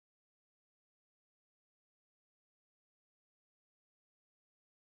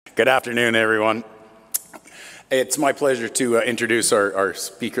Good afternoon, everyone. It's my pleasure to introduce our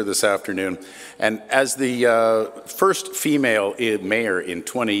speaker this afternoon. And as the first female mayor in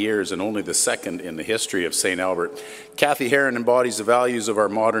 20 years and only the second in the history of St. Albert, Cathy Heron embodies the values of our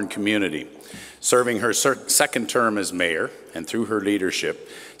modern community. Serving her second term as mayor, and through her leadership,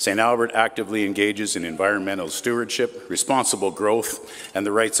 St. Albert actively engages in environmental stewardship, responsible growth, and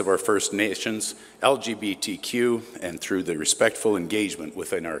the rights of our First Nations, LGBTQ, and through the respectful engagement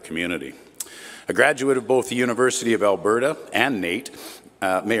within our community. A graduate of both the University of Alberta and NAIT,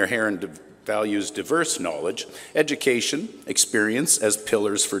 Mayor Heron values diverse knowledge, education, experience as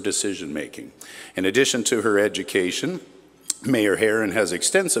pillars for decision-making. In addition to her education, Mayor Heron has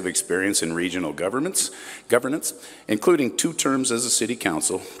extensive experience in regional governance, including 2 terms as a city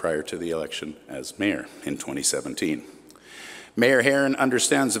council prior to the election as mayor in 2017. Mayor Heron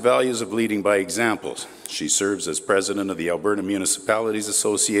understands the values of leading by examples. She serves as president of the Alberta Municipalities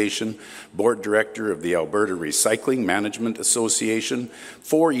Association, board director of the Alberta Recycling Management Association,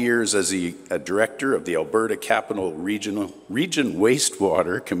 4 years as a director of the Alberta Capital Region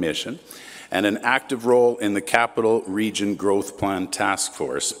Wastewater Commission, and an active role in the Capital Region Growth Plan Task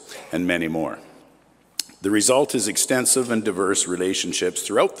Force, and many more. The result is extensive and diverse relationships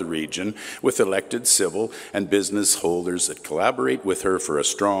throughout the region with elected civil and business holders that collaborate with her for a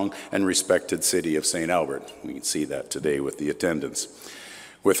strong and respected city of St. Albert. We can see that today with the attendance.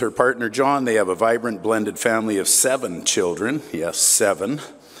 With her partner John, they have a vibrant blended family of 7 children, yes, 7,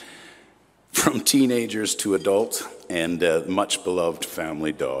 from teenagers to adults, and a much beloved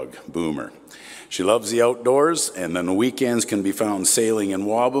family dog, Boomer. She loves the outdoors, and on the weekends can be found sailing in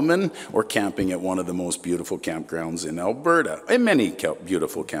Wabamun or camping at one of the most beautiful campgrounds in Alberta, and many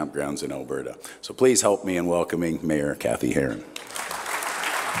beautiful campgrounds in Alberta. So please help me in welcoming Mayor Cathy Heron.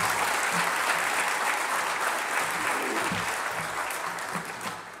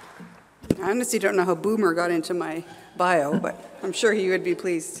 I honestly don't know how Boomer got into my bio, but I'm sure he would be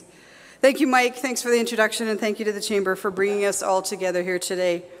pleased. Thank you, Mike. Thanks for the introduction, and thank you to the Chamber for bringing us all together here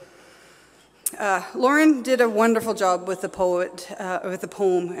today. Lauren did a wonderful job with the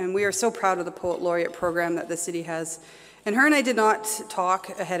poem, and we are so proud of the Poet Laureate program that the city has. And her and I did not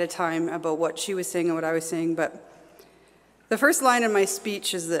talk ahead of time about what she was saying and what I was saying, but the first line in my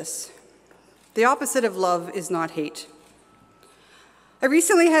speech is this: the opposite of love is not hate. I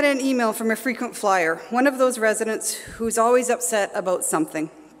recently had an email from a frequent flyer, one of those residents who's always upset about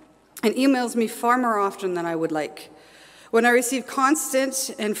something, and emails me far more often than I would like. When I receive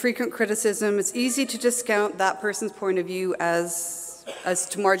constant and frequent criticism, it's easy to discount that person's point of view as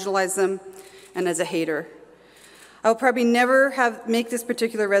to marginalize them and as a hater. I will probably never make this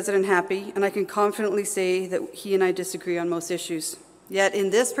particular resident happy, and I can confidently say that he and I disagree on most issues. Yet in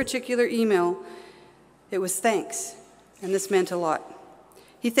this particular email, it was thanks, and this meant a lot.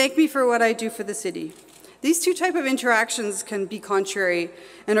 He thanked me for what I do for the city. These 2 types of interactions can be contrary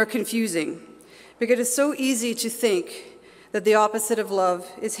and are confusing, because it's so easy to think that the opposite of love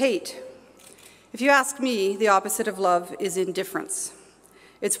is hate. If you ask me, the opposite of love is indifference.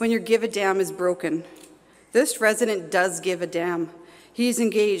 It's when your give a damn is broken. This resident does give a damn. He's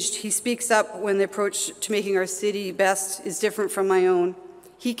engaged. He speaks up when the approach to making our city best is different from my own.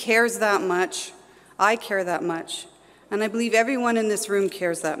 He cares that much. I care that much. And I believe everyone in this room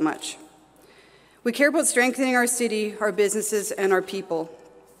cares that much. We care about strengthening our city, our businesses, and our people.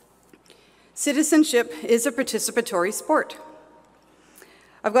 Citizenship is a participatory sport.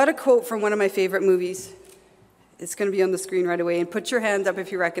 I've got a quote from one of my favorite movies. It's going to be on the screen right away, and put your hand up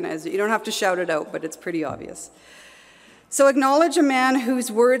if you recognize it. You don't have to shout it out, but it's pretty obvious. So acknowledge a man whose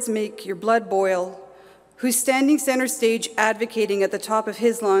words make your blood boil, who's standing center stage advocating at the top of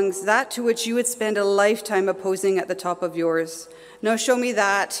his lungs that to which you would spend a lifetime opposing at the top of yours. Now show me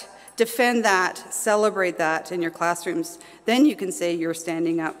that. Defend that, celebrate that in your classrooms. Then you can say you're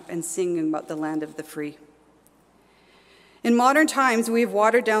standing up and singing about the land of the free. In modern times, we have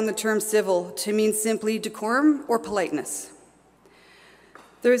watered down the term civil to mean simply decorum or politeness.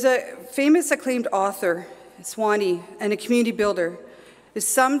 There's a famous acclaimed author, Swanee, and a community builder, who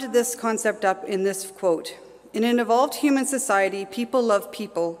summed this concept up in this quote: "In an evolved human society, people love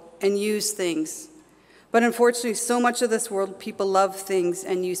people and use things. But unfortunately, so much of this world, people love things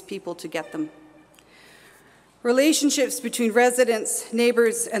and use people to get them." Relationships between residents,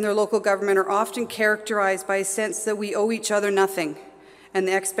 neighbors, and their local government are often characterized by a sense that we owe each other nothing, and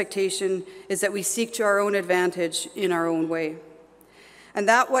the expectation is that we seek to our own advantage in our own way. And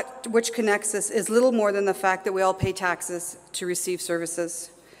that which connects us is little more than the fact that we all pay taxes to receive services.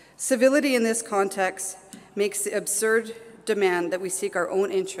 Civility in this context makes the absurd demand that we seek our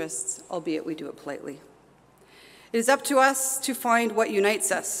own interests, albeit we do it politely. It is up to us to find what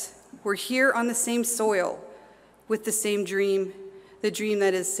unites us. We're here on the same soil with the same dream, the dream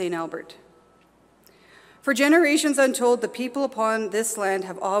that is St. Albert. For generations untold, the people upon this land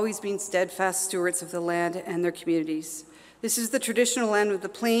have always been steadfast stewards of the land and their communities. This is the traditional land of the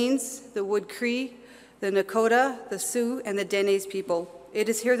Plains, the Wood Cree, the Nakota, the Sioux, and the Dene people. It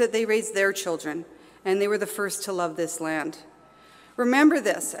is here that they raised their children, and they were the first to love this land. Remember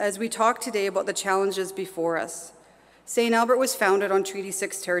this as we talk today about the challenges before us. St. Albert was founded on Treaty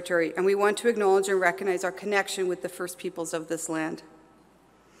 6 territory, and we want to acknowledge and recognize our connection with the first peoples of this land.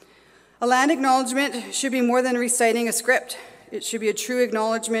 A land acknowledgement should be more than reciting a script. It should be a true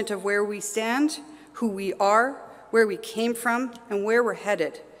acknowledgement of where we stand, who we are, where we came from, and where we're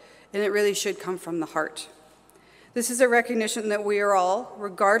headed. And it really should come from the heart. This is a recognition that we are all,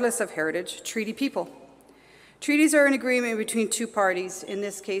 regardless of heritage, treaty people. Treaties are an agreement between two parties, in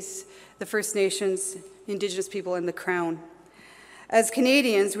this case, the First Nations, Indigenous people, and the Crown. As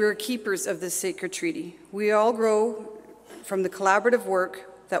Canadians, we are keepers of this sacred treaty. We all grow from the collaborative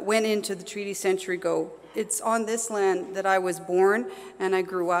work that went into the treaty century ago. It's on this land that I was born and I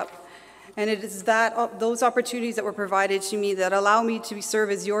grew up. And it is those opportunities that were provided to me that allow me to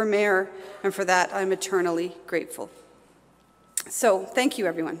serve as your mayor, and for that I'm eternally grateful. So thank you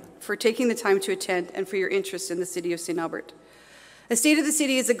everyone for taking the time to attend and for your interest in the City of St. Albert. A State of the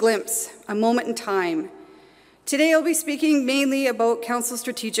City is a glimpse, a moment in time. Today I'll be speaking mainly about Council's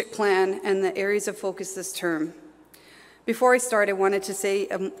strategic plan and the areas of focus this term. Before I start, I wanted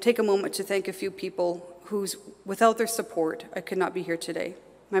to take a moment to thank a few people whose, without their support, I could not be here today.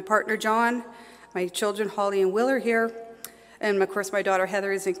 My partner, John, my children, Holly and Will, are here, and of course, my daughter,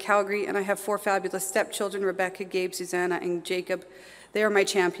 Heather, is in Calgary, and I have 4 fabulous stepchildren, Rebecca, Gabe, Susanna, and Jacob. They are my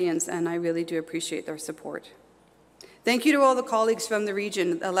champions, and I really do appreciate their support. Thank you to all the colleagues from the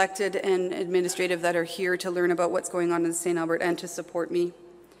region, elected and administrative, that are here to learn about what's going on in St. Albert and to support me.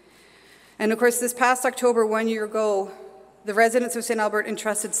 And of course, this past October, 1 year ago, the residents of St. Albert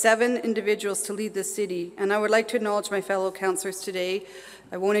entrusted 7 individuals to lead this city, and I would like to acknowledge my fellow councillors today.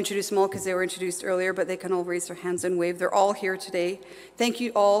 I won't introduce them all because they were introduced earlier, but they can all raise their hands and wave. They're all here today. Thank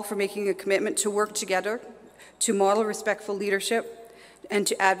you all for making a commitment to work together, to model respectful leadership, and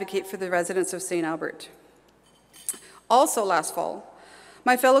to advocate for the residents of St. Albert. Also last fall,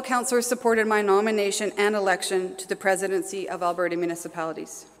 my fellow councillors supported my nomination and election to the presidency of Alberta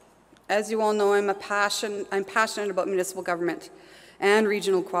Municipalities. As you all know, I'm passionate about municipal government and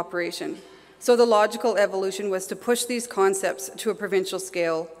regional cooperation. So the logical evolution was to push these concepts to a provincial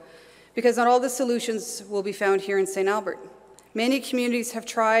scale, because not all the solutions will be found here in St. Albert. Many communities have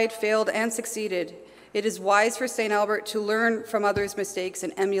tried, failed, and succeeded. It is wise for St. Albert to learn from others' mistakes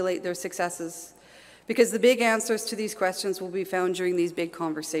and emulate their successes, because the big answers to these questions will be found during these big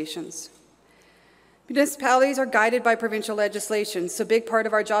conversations. Municipalities are guided by provincial legislation, so a big part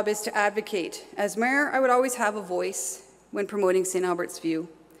of our job is to advocate. As mayor, I would always have a voice when promoting St. Albert's view.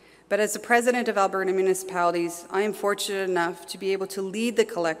 But as the president of Alberta Municipalities, I am fortunate enough to be able to lead the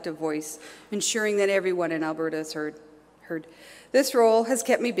collective voice, ensuring that everyone in Alberta is heard. This role has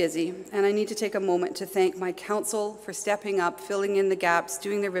kept me busy, and I need to take a moment to thank my council for stepping up, filling in the gaps,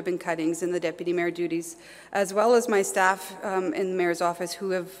 doing the ribbon cuttings and the deputy mayor duties, as well as my staff in the mayor's office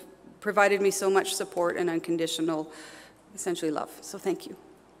who have provided me so much support and unconditional, essentially, love. So thank you.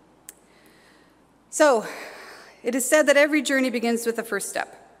 So, it is said that every journey begins with the first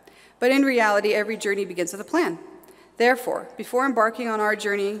step, but in reality, every journey begins with a plan. Therefore, before embarking on our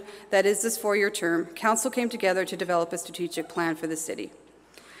journey that is this 4-year term, Council came together to develop a strategic plan for the city.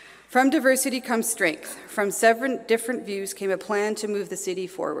 From diversity comes strength. From 7 different views came a plan to move the city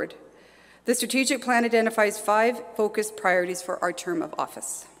forward. The strategic plan identifies 5 focused priorities for our term of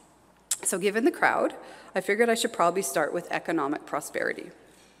office. So given the crowd, I figured I should probably start with economic prosperity.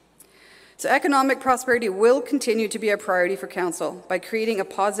 So economic prosperity will continue to be a priority for Council by creating a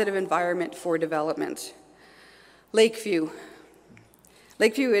positive environment for development. Lakeview.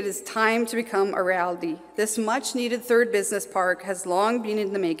 Lakeview, it is time to become a reality. This much-needed 3rd business park has long been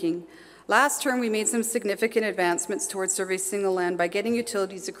in the making. Last term, we made some significant advancements towards servicing the land by getting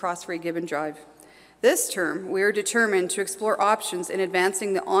utilities across Ray Gibbon Drive. This term, we are determined to explore options in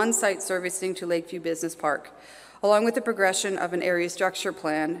advancing the on-site servicing to Lakeview Business Park, along with the progression of an area structure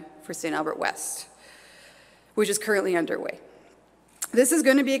plan for St. Albert West, which is currently underway. This is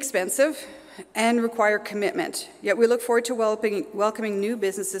going to be expensive and require commitment, yet we look forward to welcoming new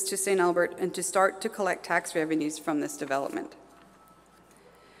businesses to St. Albert and to start to collect tax revenues from this development.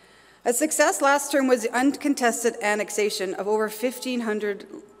 A success last term was the uncontested annexation of over 1,500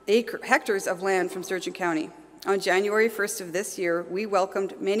 hectares of land from Sturgeon County. On January 1st of this year, we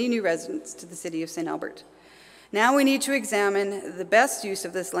welcomed many new residents to the City of St. Albert. Now we need to examine the best use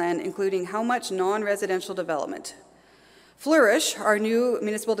of this land, including how much non-residential development. Flourish, our new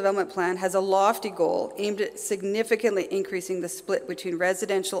municipal development plan, has a lofty goal aimed at significantly increasing the split between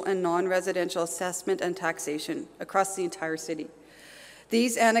residential and non-residential assessment and taxation across the entire city.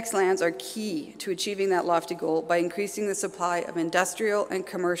 These annex lands are key to achieving that lofty goal by increasing the supply of industrial and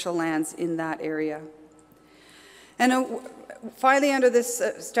commercial lands in that area. And finally, under this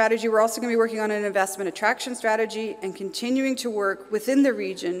strategy, we're also going to be working on an investment attraction strategy and continuing to work within the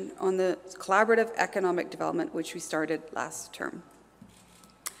region on the collaborative economic development, which we started last term.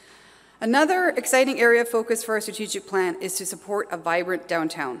 Another exciting area of focus for our strategic plan is to support a vibrant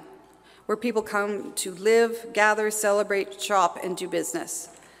downtown, where people come to live, gather, celebrate, shop, and do business.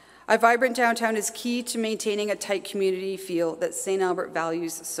 A vibrant downtown is key to maintaining a tight community feel that St. Albert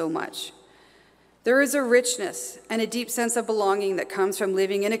values so much. There is a richness and a deep sense of belonging that comes from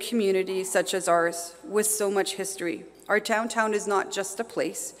living in a community such as ours with so much history. Our downtown is not just a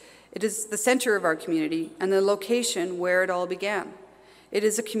place, it is the center of our community and the location where it all began. It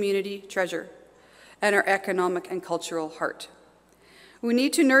is a community treasure and our economic and cultural heart. We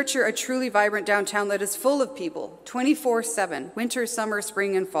need to nurture a truly vibrant downtown that is full of people, 24/7, winter, summer,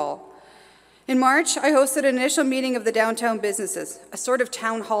 spring, and fall. In March, I hosted an initial meeting of the downtown businesses, a sort of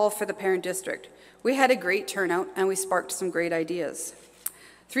town hall for the parent district. We had a great turnout and we sparked some great ideas.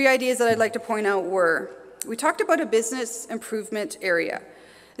 3 ideas that I'd like to point out were, we talked about a business improvement area.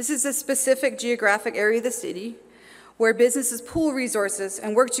 This is a specific geographic area of the city where businesses pool resources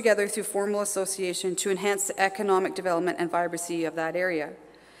and work together through formal association to enhance the economic development and vibrancy of that area.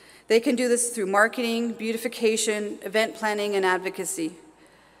 They can do this through marketing, beautification, event planning, and advocacy.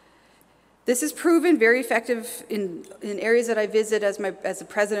 This is proven very effective in areas that I visit as the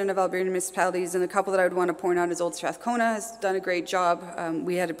president of Alberta municipalities, and a couple that I would want to point out is Old Strathcona has done a great job.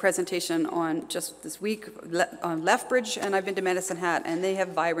 We had a presentation on just this week on Lethbridge, and I've been to Medicine Hat, and they have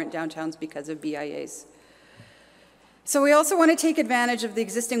vibrant downtowns because of BIAs. So we also want to take advantage of the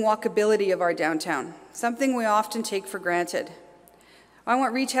existing walkability of our downtown, something we often take for granted. I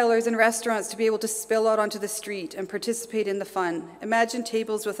want retailers and restaurants to be able to spill out onto the street and participate in the fun. Imagine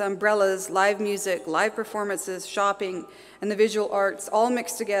tables with umbrellas, live music, live performances, shopping, and the visual arts all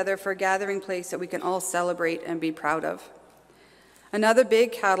mixed together for a gathering place that we can all celebrate and be proud of. Another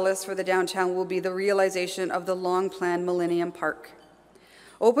big catalyst for the downtown will be the realization of the long-planned Millennium Park.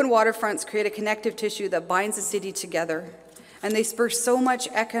 Open waterfronts create a connective tissue that binds the city together, and they spur so much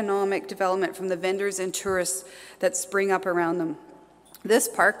economic development from the vendors and tourists that spring up around them. This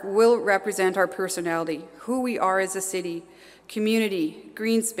park will represent our personality, who we are as a city, community,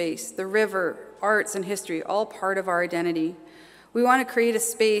 green space, the river, arts, and history, all part of our identity. We want to create a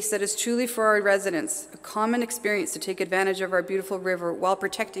space that is truly for our residents, a common experience to take advantage of our beautiful river while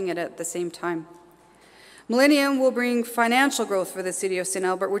protecting it at the same time. Millennium will bring financial growth for the city of St.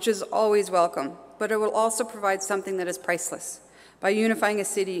 Albert, which is always welcome, but it will also provide something that is priceless by unifying a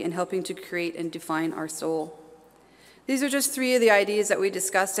city and helping to create and define our soul. These are just 3 of the ideas that we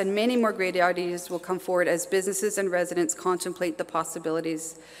discussed, and many more great ideas will come forward as businesses and residents contemplate the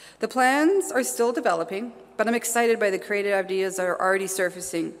possibilities. The plans are still developing, but I'm excited by the creative ideas that are already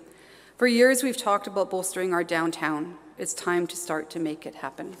surfacing. For years, we've talked about bolstering our downtown. It's time to start to make it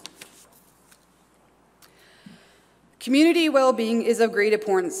happen. Community well-being is of great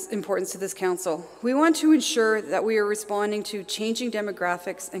importance to this council. We want to ensure that we are responding to changing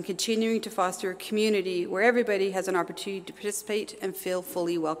demographics and continuing to foster a community where everybody has an opportunity to participate and feel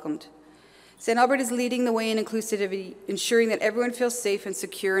fully welcomed. St. Albert is leading the way in inclusivity, ensuring that everyone feels safe and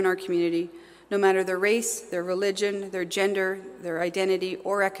secure in our community, no matter their race, their religion, their gender, their identity,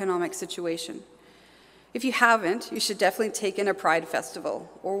 or economic situation. If you haven't, you should definitely take in a Pride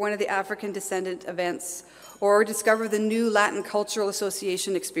Festival or one of the African descendant events, or discover the new Latin Cultural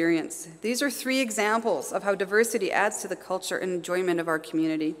Association experience. These are 3 examples of how diversity adds to the culture and enjoyment of our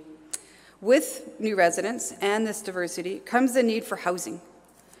community. With new residents and this diversity comes the need for housing.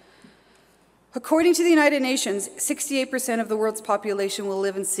 According to the United Nations, 68% of the world's population will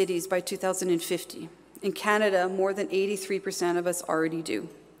live in cities by 2050. In Canada, more than 83% of us already do.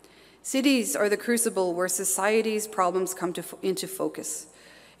 Cities are the crucible where society's problems come into focus.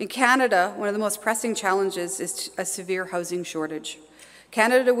 In Canada, one of the most pressing challenges is a severe housing shortage.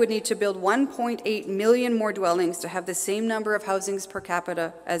 Canada would need to build 1.8 million more dwellings to have the same number of housings per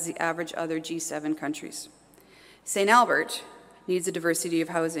capita as the average other G7 countries. St. Albert needs a diversity of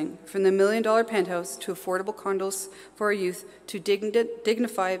housing, from the $1 million penthouse to affordable condos for our youth to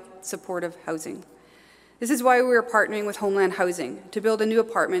dignified, supportive housing. This is why we are partnering with Homeland Housing to build a new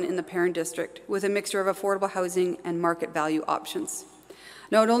apartment in the parent district with a mixture of affordable housing and market value options.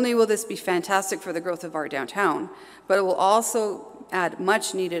 Not only will this be fantastic for the growth of our downtown, but it will also add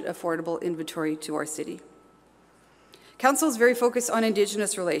much-needed affordable inventory to our city. Council is very focused on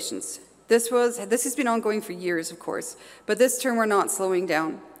Indigenous relations. This has been ongoing for years, of course, but this term we're not slowing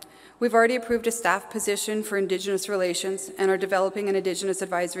down. We've already approved a staff position for Indigenous relations and are developing an Indigenous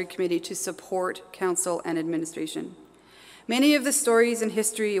advisory committee to support Council and administration. Many of the stories and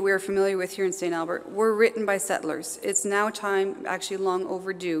history we are familiar with here in St. Albert were written by settlers. It's now time, actually long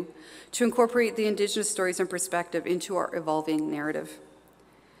overdue, to incorporate the Indigenous stories and perspective into our evolving narrative.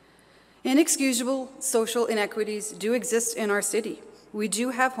 Inexcusable social inequities do exist in our city. We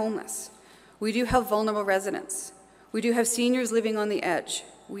do have homeless. We do have vulnerable residents. We do have seniors living on the edge.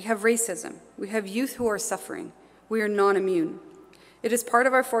 We have racism. We have youth who are suffering. We are non-immune. It is part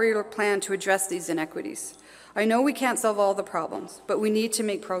of our 4-year plan to address these inequities. I know we can't solve all the problems, but we need to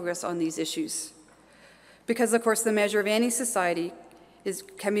make progress on these issues. Because, of course, the measure of any society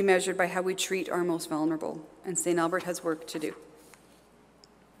can be measured by how we treat our most vulnerable, and St. Albert has work to do.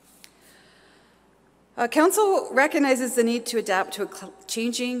 Council recognizes the need to adapt to a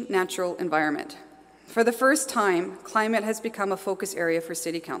changing natural environment. For the first time, climate has become a focus area for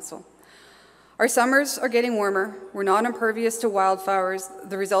City Council. Our summers are getting warmer, we're not impervious to wildfires,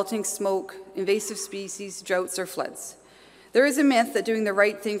 the resulting smoke, invasive species, droughts, or floods. There is a myth that doing the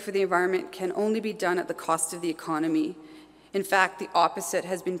right thing for the environment can only be done at the cost of the economy. In fact, the opposite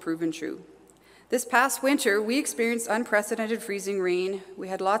has been proven true. This past winter, we experienced unprecedented freezing rain, we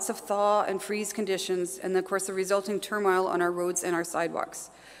had lots of thaw and freeze conditions, and of course the resulting turmoil on our roads and our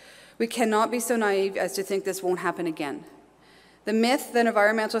sidewalks. We cannot be so naive as to think this won't happen again. The myth that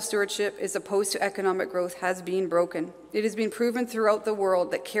environmental stewardship is opposed to economic growth has been broken. It has been proven throughout the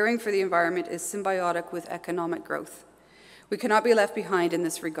world that caring for the environment is symbiotic with economic growth. We cannot be left behind in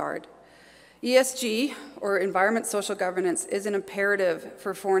this regard. ESG, or Environment Social Governance, is an imperative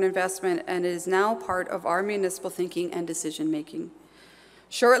for foreign investment and is now part of our municipal thinking and decision-making.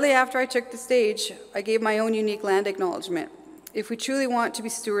 Shortly after I took the stage, I gave my own unique land acknowledgement. If we truly want to be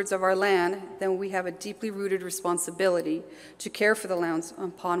stewards of our land, then we have a deeply rooted responsibility to care for the lands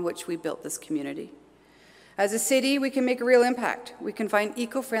upon which we built this community. As a city, we can make a real impact. We can find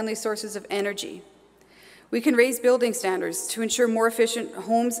eco-friendly sources of energy. We can raise building standards to ensure more efficient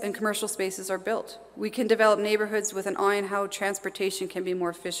homes and commercial spaces are built. We can develop neighborhoods with an eye on how transportation can be more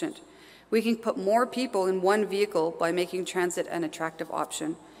efficient. We can put more people in one vehicle by making transit an attractive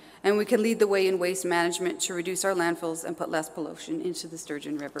option. And we can lead the way in waste management to reduce our landfills and put less pollution into the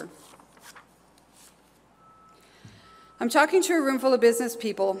Sturgeon River. I'm talking to a room full of business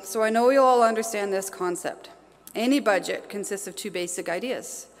people, so I know you'll all understand this concept. Any budget consists of two basic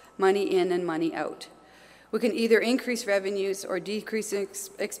ideas, money in and money out. We can either increase revenues or decrease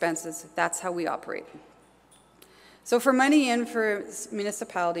expenses. That's how we operate. So for money in for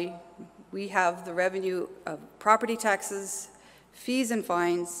municipality, we have the revenue of property taxes, fees and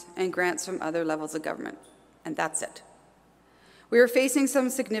fines, and grants from other levels of government, and that's it. We are facing some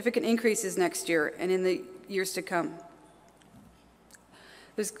significant increases next year and in the years to come.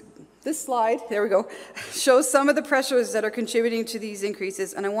 This slide, there we go, shows some of the pressures that are contributing to these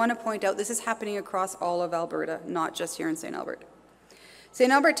increases, and I want to point out this is happening across all of Alberta, not just here in St. Albert.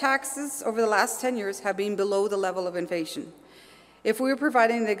 St. Albert taxes over the last 10 years have been below the level of inflation. If we were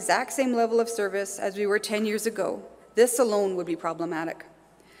providing the exact same level of service as we were 10 years ago, this alone would be problematic.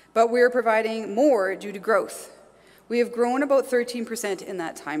 But we are providing more due to growth. We have grown about 13% in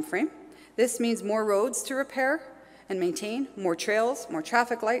that time frame. This means more roads to repair and maintain, more trails, more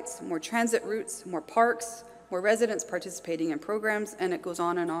traffic lights, more transit routes, more parks, more residents participating in programs, and it goes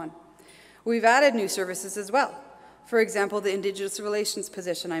on and on. We've added new services as well. For example, the Indigenous relations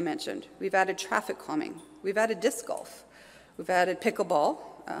position I mentioned. We've added traffic calming. We've added disc golf. We've added pickleball.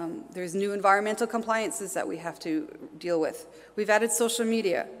 There's new environmental compliances that we have to deal with. We've added social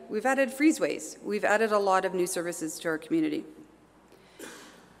media. We've added freeways. We've added a lot of new services to our community.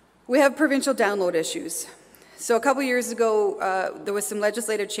 We have provincial download issues. So a couple years ago, there was some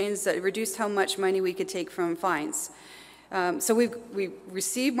legislative change that reduced how much money we could take from fines. So we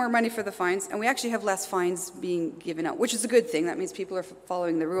received more money for the fines, and we actually have less fines being given out, which is a good thing. That means people are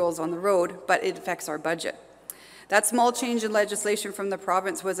following the rules on the road, but it affects our budget. That small change in legislation from the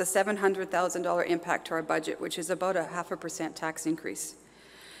province was a $700,000 impact to our budget, which is about a 0.5% tax increase.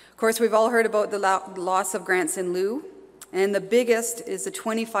 Of course, we've all heard about the loss of grants in lieu, and the biggest is the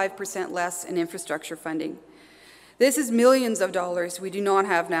 25% less in infrastructure funding. This is millions of dollars we do not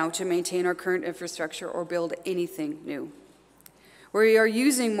have now to maintain our current infrastructure or build anything new. We are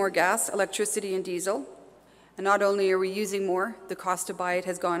using more gas, electricity, and diesel, and not only are we using more, the cost to buy it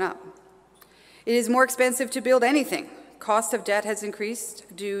has gone up. It is more expensive to build anything, cost of debt has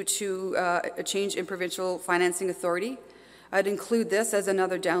increased due to a change in provincial financing authority. I'd include this as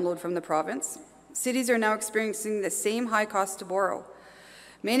another download from the province. Cities are now experiencing the same high cost to borrow.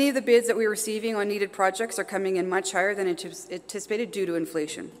 Many of the bids that we're receiving on needed projects are coming in much higher than anticipated due to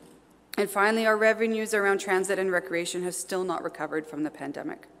inflation. And finally, our revenues around transit and recreation have still not recovered from the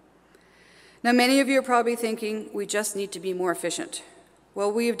pandemic. Now, many of you are probably thinking, we just need to be more efficient.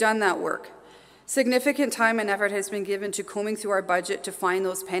 Well, we have done that work. Significant time and effort has been given to combing through our budget to find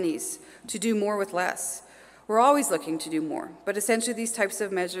those pennies, to do more with less. We're always looking to do more, but essentially these types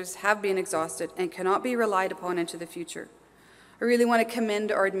of measures have been exhausted and cannot be relied upon into the future. I really want to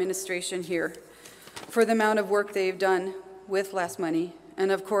commend our administration here for the amount of work they've done with less money.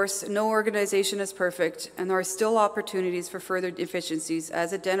 And of course, no organization is perfect, and there are still opportunities for further efficiencies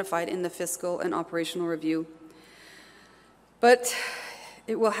as identified in the fiscal and operational review. But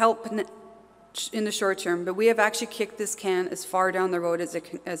it will help in the short term, but we have actually kicked this can as far down the road as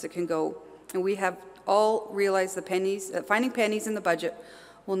it can go. And we have all realized that finding pennies in the budget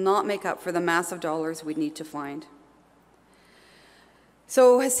will not make up for the massive dollars we need to find.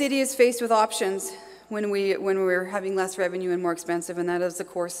 So a city is faced with options when we're having less revenue and more expensive, and that is, of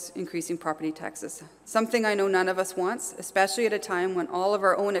course, increasing property taxes. Something I know none of us wants, especially at a time when all of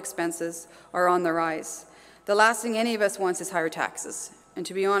our own expenses are on the rise. The last thing any of us wants is higher taxes. And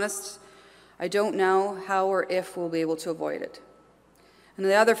to be honest, I don't know how or if we'll be able to avoid it. And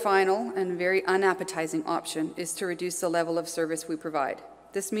the other final and very unappetizing option is to reduce the level of service we provide.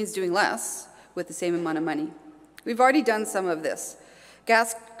 This means doing less with the same amount of money. We've already done some of this.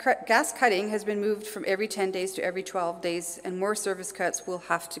 Gas cutting has been moved from every 10 days to every 12 days, and more service cuts will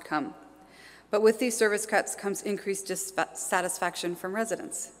have to come. But with these service cuts comes increased dissatisfaction from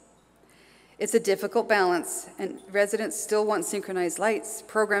residents. It's a difficult balance, and residents still want synchronized lights,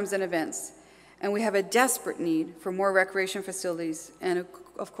 programs, and events. And we have a desperate need for more recreation facilities and,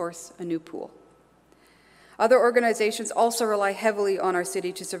 of course, a new pool. Other organizations also rely heavily on our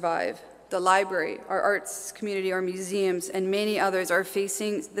city to survive. The library, our arts community, our museums, and many others are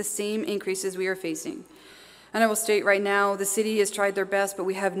facing the same increases we are facing. And I will state right now, the city has tried their best, but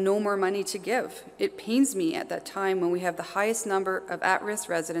we have no more money to give. It pains me at that time when we have the highest number of at-risk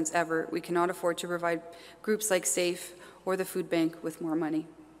residents ever, we cannot afford to provide groups like SAFE or the food bank with more money.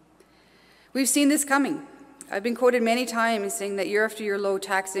 We've seen this coming. I've been quoted many times saying that year after year low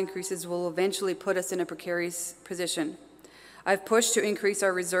tax increases will eventually put us in a precarious position. I've pushed to increase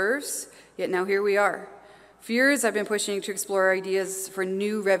our reserves, yet now here we are. For years, I've been pushing to explore ideas for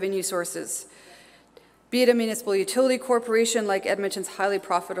new revenue sources, be it a municipal utility corporation like Edmonton's highly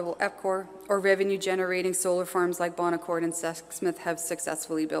profitable EPCOR, or revenue-generating solar farms like Bonaccord and Sexsmith have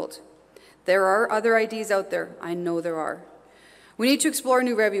successfully built. There are other ideas out there. I know there are. We need to explore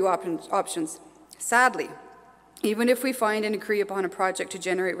new revenue options. Sadly, even if we find and agree upon a project to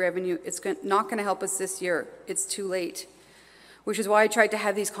generate revenue, it's not going to help us this year. It's too late. Which is why I tried to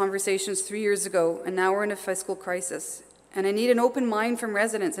have these conversations 3 years ago, and now we're in a fiscal crisis. And I need an open mind from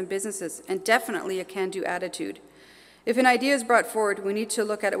residents and businesses, and definitely a can-do attitude. If an idea is brought forward, we need to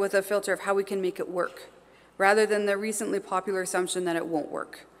look at it with a filter of how we can make it work, rather than the recently popular assumption that it won't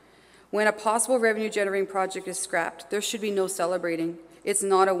work. When a possible revenue-generating project is scrapped, there should be no celebrating. It's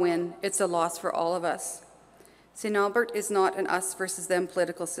not a win, it's a loss for all of us. St. Albert is not an us versus them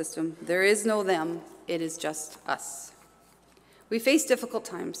political system. There is no them, it is just us. We face difficult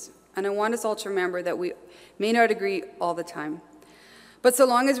times, and I want us all to remember that we may not agree all the time. But so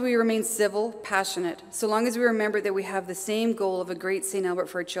long as we remain civil, passionate, so long as we remember that we have the same goal of a great St. Albert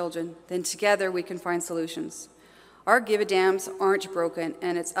for our children, then together we can find solutions. Our give-a-dams aren't broken,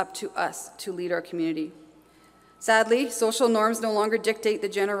 and it's up to us to lead our community. Sadly, social norms no longer dictate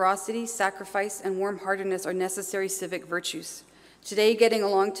that generosity, sacrifice, and warm-heartedness are necessary civic virtues. Today, getting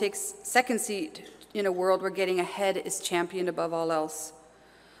along takes second seat in a world where getting ahead is championed above all else.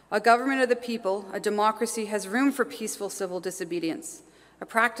 A government of the people, a democracy, has room for peaceful civil disobedience, a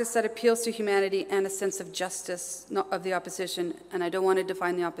practice that appeals to humanity and a sense of justice of the opposition, and I don't want to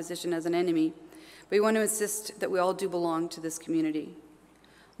define the opposition as an enemy, but we want to insist that we all do belong to this community.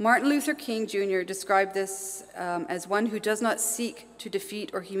 Martin Luther King Jr. described this as one who does not seek to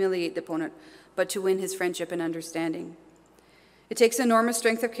defeat or humiliate the opponent, but to win his friendship and understanding. It takes enormous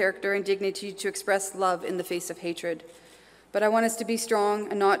strength of character and dignity to express love in the face of hatred. But I want us to be strong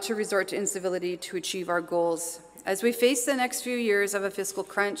and not to resort to incivility to achieve our goals. As we face the next few years of a fiscal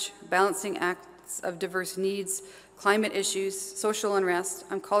crunch, balancing acts of diverse needs, climate issues, social unrest,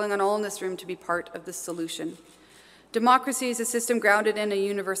 I'm calling on all in this room to be part of the solution. Democracy is a system grounded in a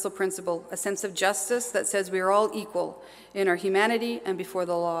universal principle, a sense of justice that says we are all equal in our humanity and before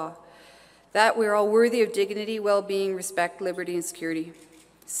the law. that we're all worthy of dignity, well-being, respect, liberty, and security.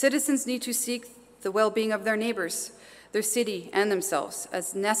 Citizens need to seek the well-being of their neighbors, their city, and themselves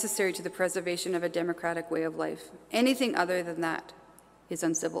as necessary to the preservation of a democratic way of life. Anything other than that is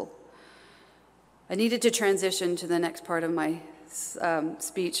uncivil. I needed to transition to the next part of my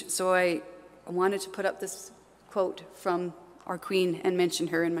speech, so I wanted to put up this quote from our Queen and mention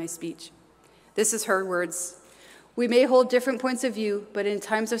her in my speech. This is her words. "We may hold different points of view, but in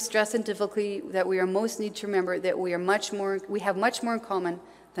times of stress and difficulty that we are most need to remember that we have much more in common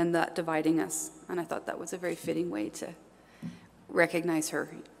than that dividing us." And I thought that was a very fitting way to recognize her.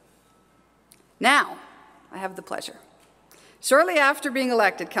 Now, I have the pleasure. Shortly after being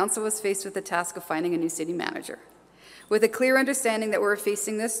elected, Council was faced with the task of finding a new city manager. With a clear understanding that we were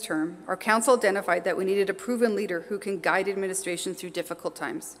facing this term, our Council identified that we needed a proven leader who can guide administration through difficult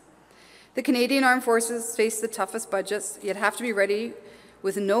times. The Canadian Armed Forces face the toughest budgets, yet have to be ready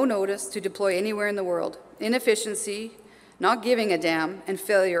with no notice to deploy anywhere in the world. Inefficiency, not giving a damn, and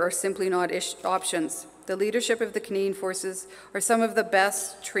failure are simply not options. The leadership of the Canadian Forces are some of the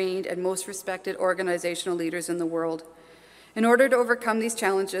best trained and most respected organizational leaders in the world. In order to overcome these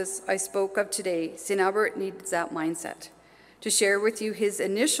challenges I spoke of today, St. Albert needs that mindset. To share with you his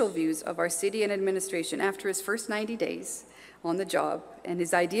initial views of our city and administration after his first 90 days on the job and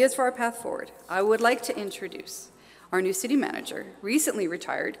his ideas for our path forward, I would like to introduce our new city manager, recently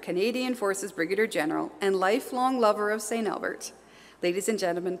retired Canadian Forces Brigadier General and lifelong lover of St. Albert. Ladies and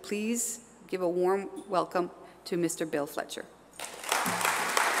gentlemen, please give a warm welcome to Mr. Bill Fletcher.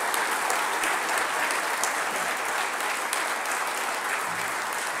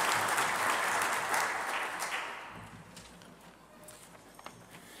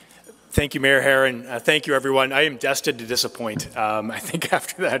 Thank you, Mayor Heron. Thank you, everyone. I am destined to disappoint, I think,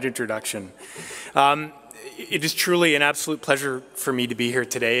 after that introduction. It is truly an absolute pleasure for me to be here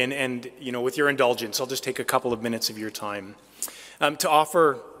today, and you know, with your indulgence, I'll just take a couple of minutes of your time to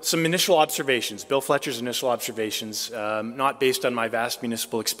offer some initial observations, Bill Fletcher's initial observations, not based on my vast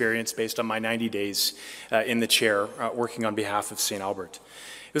municipal experience, based on my 90 days in the chair, working on behalf of St. Albert.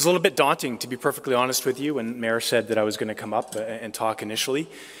 It was a little bit daunting, to be perfectly honest with you, when Mayor said that I was going to come up and talk initially,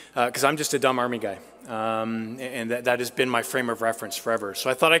 because I'm just a dumb Army guy, and that has been my frame of reference forever. So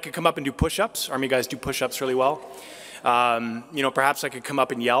I thought I could come up and do push-ups. Army guys do push-ups really well. You know, perhaps I could come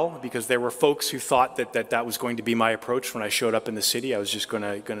up and yell, because there were folks who thought that was going to be my approach when I showed up in the city. I was just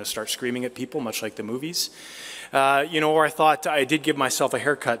going to start screaming at people, much like the movies. You know, or I thought I did give myself a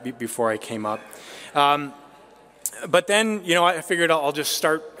haircut before I came up. But then, you know, I figured I'll just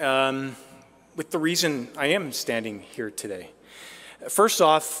start with the reason I am standing here today. First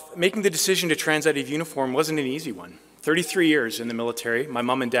off, making the decision to trans out of uniform wasn't an easy one. 33 years in the military. My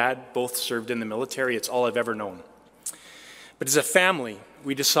mom and dad both served in the military. It's all I've ever known. But as a family,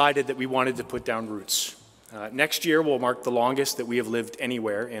 we decided that we wanted to put down roots. Next year will mark the longest that we have lived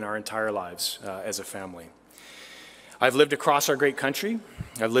anywhere in our entire lives as a family. I've lived across our great country.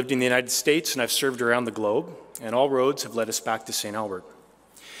 I've lived in the United States, and I've served around the globe, and all roads have led us back to St. Albert.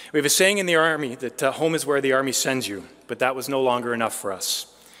 We have a saying in the Army that home is where the Army sends you, but that was no longer enough for us.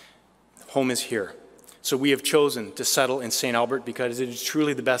 Home is here. So we have chosen to settle in St. Albert because it is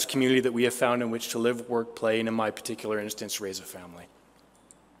truly the best community that we have found in which to live, work, play, and in my particular instance, raise a family.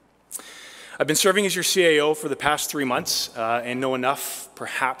 I've been serving as your CAO for the past 3 months and know enough,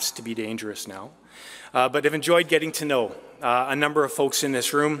 perhaps, to be dangerous now. But I've enjoyed getting to know a number of folks in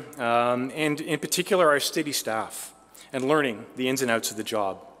this room, and in particular our city staff, and learning the ins and outs of the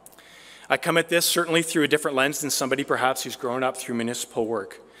job. I come at this certainly through a different lens than somebody perhaps who's grown up through municipal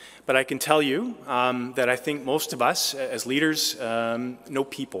work. But I can tell you that I think most of us as leaders know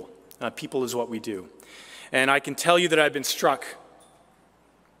people. People is what we do. And I can tell you that I've been struck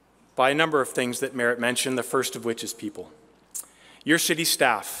by a number of things that Merritt mentioned, the first of which is people. Your city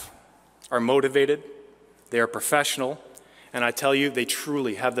staff are motivated, they are professional, and I tell you, they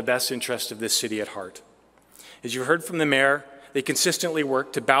truly have the best interest of this city at heart. As you heard from the mayor, they consistently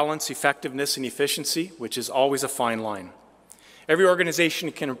work to balance effectiveness and efficiency, which is always a fine line. Every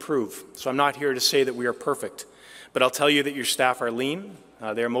organization can improve, so I'm not here to say that we are perfect, but I'll tell you that your staff are lean,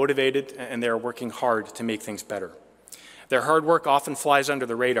 they are motivated, and they are working hard to make things better. Their hard work often flies under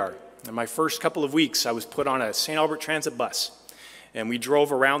the radar. In my first couple of weeks, I was put on a St. Albert Transit bus, and we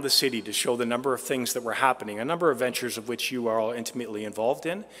drove around the city to show the number of things that were happening, a number of ventures of which you are all intimately involved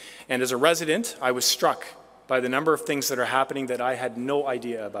in. And as a resident, I was struck by the number of things that are happening that I had no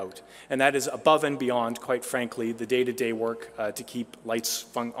idea about. And that is above and beyond, quite frankly, the day-to-day work to keep lights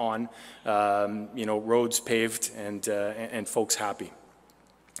on, you know, roads paved, and folks happy.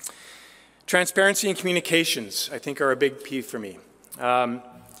 Transparency and communications, I think, are a big P for me.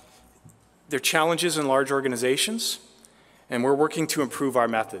 There are challenges in large organizations, and we're working to improve our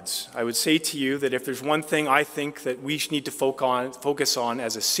methods. I would say to you that if there's one thing I think that we need to focus on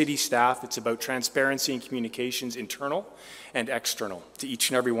as a city staff, it's about transparency and communications, internal and external, to each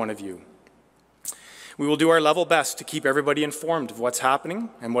and every one of you. We will do our level best to keep everybody informed of what's happening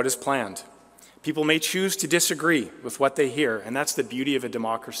and what is planned. People may choose to disagree with what they hear, and that's the beauty of a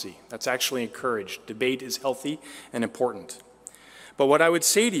democracy. That's actually encouraged. Debate is healthy and important. But what I would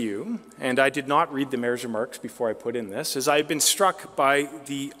say to you, and I did not read the mayor's remarks before I put in this, is I've been struck by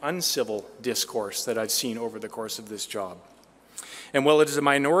the uncivil discourse that I've seen over the course of this job. And while it is a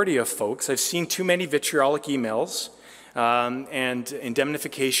minority of folks, I've seen too many vitriolic emails and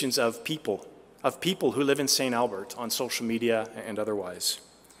indemnifications of people who live in St. Albert on social media and otherwise.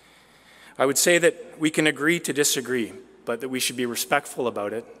 I would say that we can agree to disagree, but that we should be respectful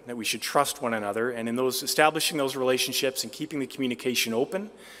about it, that we should trust one another, and in establishing those relationships and keeping the communication open,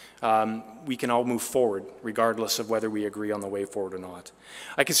 we can all move forward, regardless of whether we agree on the way forward or not.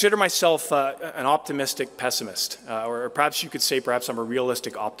 I consider myself an optimistic pessimist, or perhaps you could say perhaps I'm a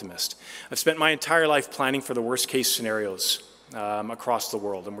realistic optimist. I've spent my entire life planning for the worst case scenarios across the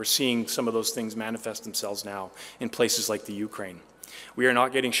world, and we're seeing some of those things manifest themselves now in places like the Ukraine. We are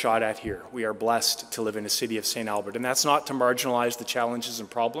not getting shot at here. We are blessed to live in a city of St. Albert, and that's not to marginalize the challenges and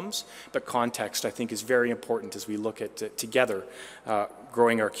problems, but context, I think, is very important as we look at together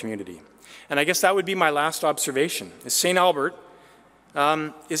growing our community. And I guess that would be my last observation, is St. Albert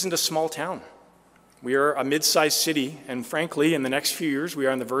isn't a small town. We are a mid-sized city, and frankly, in the next few years, we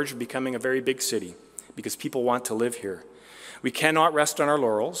are on the verge of becoming a very big city because people want to live here. We cannot rest on our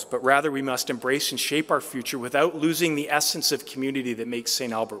laurels, but rather we must embrace and shape our future without losing the essence of community that makes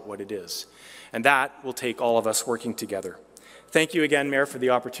St. Albert what it is. And that will take all of us working together. Thank you again, Mayor, for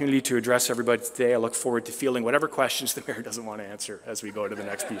the opportunity to address everybody today. I look forward to fielding whatever questions the Mayor doesn't want to answer as we go to the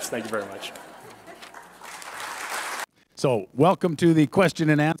next piece. Thank you very much. So welcome to the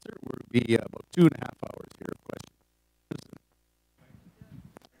question and answer. We'll be about 2.5 hours here of questions.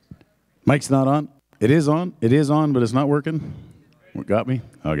 Mic's not on? It is on. It is on, but it's not working. Got me?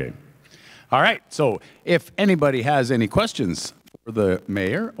 Okay. All right. So if anybody has any questions for the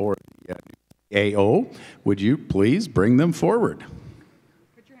mayor or the AO, would you please bring them forward?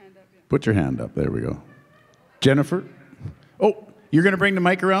 Put your hand up. Yeah. Put your hand up. There we go. Jennifer? Oh, you're going to bring the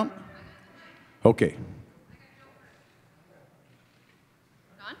mic around? Okay.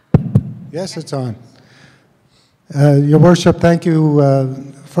 Yes, it's on. Your Worship, thank you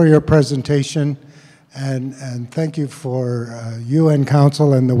for your presentation, and thank you for you and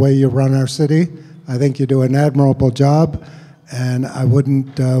Council and the way you run our city. I think you do an admirable job, and I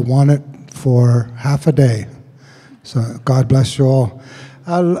wouldn't want it for half a day. So God bless you all.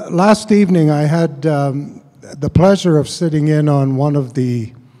 Last evening, I had the pleasure of sitting in on one of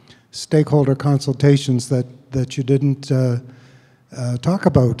the stakeholder consultations that you didn't talk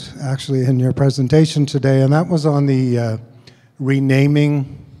about actually in your presentation today, and that was on the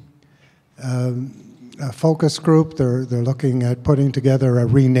renaming focus group. They're looking at putting together a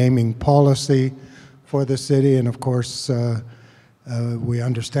renaming policy for the city, and of course we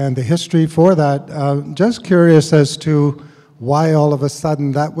understand the history for that. Just curious as to why all of a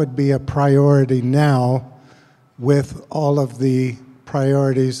sudden that would be a priority now with all of the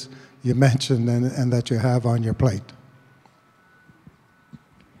priorities you mentioned and that you have on your plate.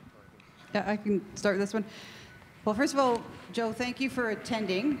 Yeah, I can start this one. Well, first of all, Joe, thank you for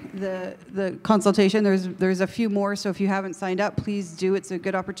attending the consultation. There's a few more, so if you haven't signed up, please do. It's a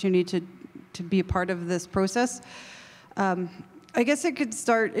good opportunity to be a part of this process. I guess it could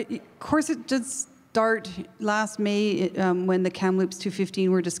start, of course it did start last May when the Kamloops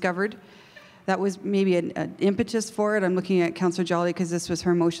 215 were discovered. That was maybe an impetus for it. I'm looking at Councillor Jolly because this was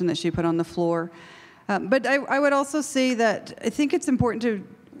her motion that she put on the floor. But I would also say that I think it's important to,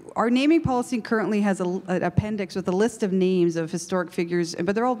 our naming policy currently has an appendix with a list of names of historic figures,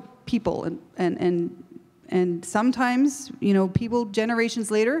 but they're all people, and sometimes, you know, people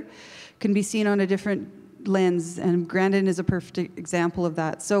generations later can be seen on a different lens, and Grandin is a perfect example of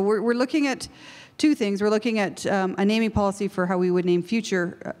that. So we're looking at two things. We're looking at a naming policy for how we would name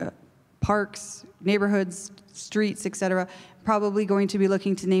future parks, neighborhoods, streets, etc. Probably going to be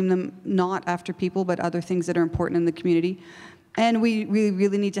looking to name them not after people, but other things that are important in the community. And we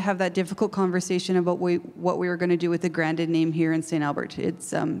really need to have that difficult conversation about what we are going to do with the Grandin name here in St. Albert.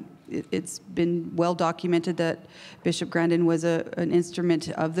 It's been well documented that Bishop Grandin was an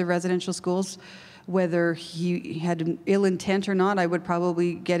instrument of the residential schools. Whether he had an ill intent or not, I would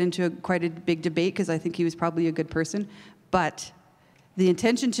probably get into quite a big debate because I think he was probably a good person. But The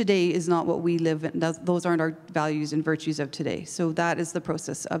intention today is not what we live in. Those aren't our values and virtues of today. So that is the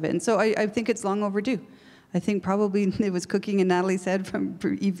process of it. And so I think it's long overdue. I think probably it was cooking, and Natalie said, from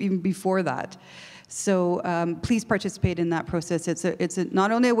even before that. So please participate in that process. It's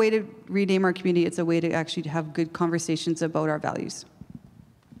not only a way to rename our community, it's a way to actually have good conversations about our values.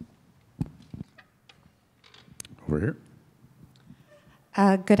 Over here.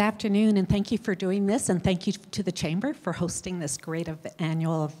 Good afternoon, and thank you for doing this, and thank you to the Chamber for hosting this great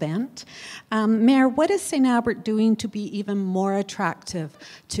annual event. Mayor, what is St. Albert doing to be even more attractive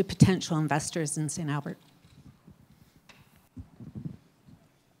to potential investors in St. Albert?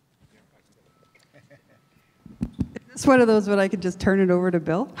 It's one of those where I could just turn it over to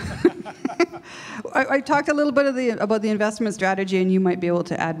Bill. I talked a little bit about the investment strategy, and you might be able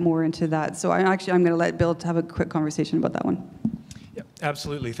to add more into that. So I'm going to let Bill have a quick conversation about that one. Yep,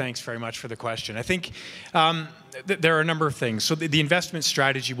 absolutely. Thanks very much for the question. I think there are a number of things. So the investment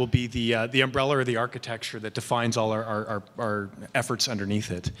strategy will be the umbrella or the architecture that defines all our efforts underneath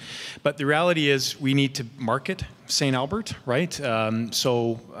it. But the reality is we need to market St. Albert, right? And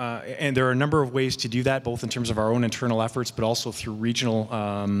there are a number of ways to do that, both in terms of our own internal efforts, but also through regional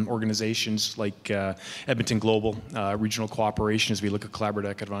organizations like Edmonton Global. Regional cooperation as we look at collaborative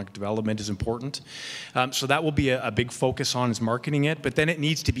economic development is important. So that will be a big focus on is marketing it, but then it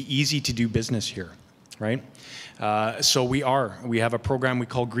needs to be easy to do business here, right? So we have a program we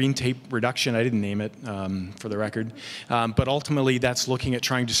call Green Tape Reduction. I didn't name it for the record. But ultimately that's looking at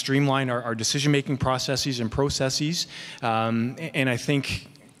trying to streamline our decision-making processes and processes. And I think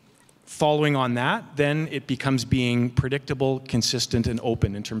following on that, then it becomes being predictable, consistent, and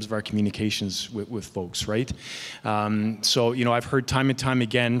open in terms of our communications with folks, right? So, I've heard time and time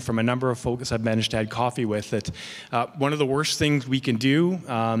again from a number of folks I've managed to have coffee with that one of the worst things we can do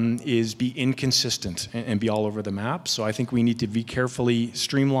is be inconsistent and be all over the map. So I think we need to be carefully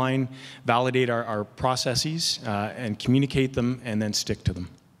streamline, validate our processes, and communicate them, and then stick to them.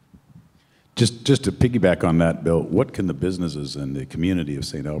 Just to piggyback on that, Bill, what can the businesses and the community of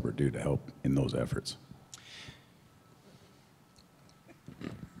St. Albert do to help in those efforts?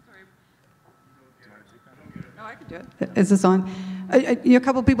 No, I can do it. Is this on? A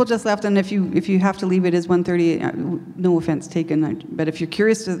couple of people just left, and if you have to leave, it is 1:30. No offense taken, but if you're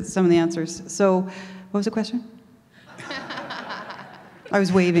curious to some of the answers. So, what was the question? I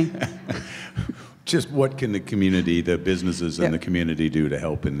was waving. Just what can the community, the businesses and the community do to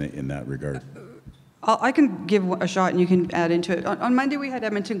help in that regard? I can give a shot and you can add into it. On Monday we had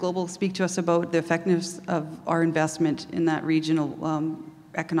Edmonton Global speak to us about the effectiveness of our investment in that regional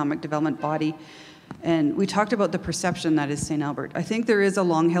economic development body. And we talked about the perception that is St. Albert. I think there is a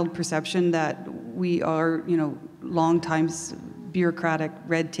long-held perception that we are, long times bureaucratic,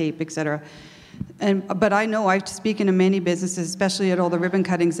 red tape, et cetera. But I know I speak into many businesses, especially at all the ribbon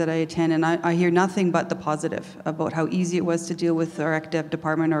cuttings that I attend, and I hear nothing but the positive about how easy it was to deal with our ECDEV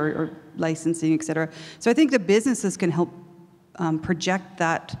department or licensing, et cetera. So I think the businesses can help project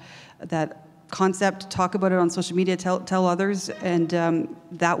that concept, talk about it on social media, tell others, and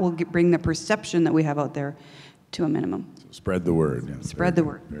that will bring the perception that we have out there to a minimum. So spread the word. Yeah, spread the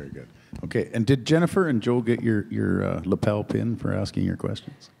word. Very good. Okay, and did Jennifer and Joel get your lapel pin for asking your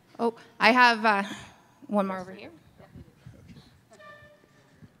questions? Oh, I have one more over here.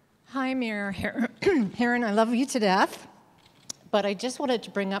 Hi, Mayor Heron. I love you to death, but I just wanted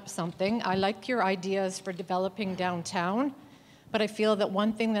to bring up something. I like your ideas for developing downtown, but I feel that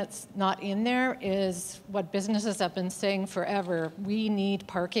one thing that's not in there is what businesses have been saying forever. We need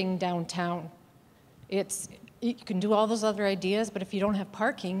parking downtown. You can do all those other ideas, but if you don't have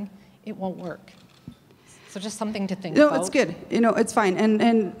parking, it won't work. So just something to think about. No, it's good. It's fine.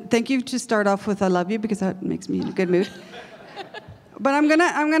 And thank you to start off with I love you, because that makes me in a good mood. But I'm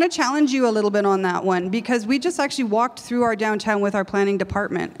gonna challenge you a little bit on that one, because we just actually walked through our downtown with our planning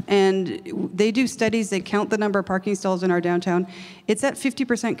department, and they do studies, they count the number of parking stalls in our downtown. It's at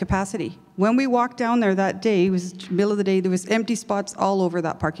 50% capacity. When we walked down there that day, it was middle of the day, there was empty spots all over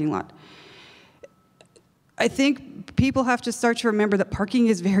that parking lot. I think people have to start to remember that parking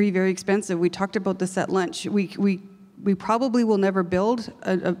is very, very expensive. We talked about this at lunch. We probably will never build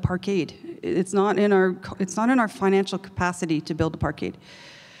a parkade. It's not in our financial capacity to build a parkade.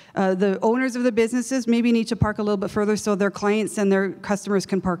 The owners of the businesses maybe need to park a little bit further so their clients and their customers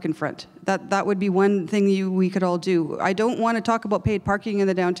can park in front. That would be one thing we could all do. I don't want to talk about paid parking in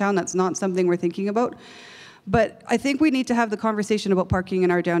the downtown. That's not something we're thinking about. But I think we need to have the conversation about parking in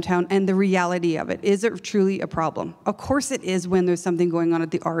our downtown and the reality of it. Is it truly a problem? Of course it is when there's something going on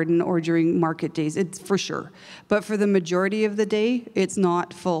at the Arden or during market days, it's for sure. But for the majority of the day, it's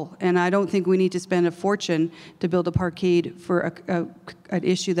not full. And I don't think we need to spend a fortune to build a parkade for an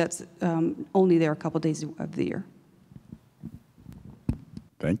issue that's only there a couple days of the year.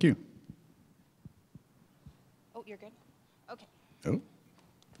 Thank you. Oh, you're good? Okay. Oh.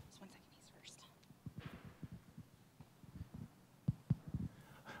 Just 1 second, he's first.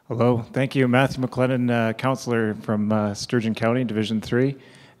 Hello, thank you. Matthew McLennan, Councillor from Sturgeon County, Division 3.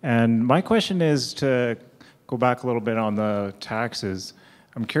 And my question is to go back a little bit on the taxes.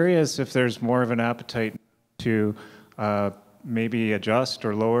 I'm curious if there's more of an appetite to maybe adjust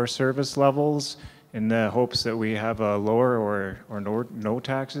or lower service levels in the hopes that we have a lower or no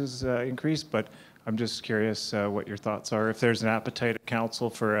taxes increase, but I'm just curious what your thoughts are. If there's an appetite at council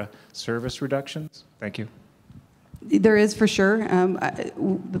for service reductions? Thank you. There is for sure.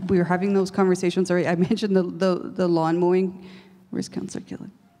 We were having those conversations already. I mentioned the lawn mowing. Where's Councillor Killick?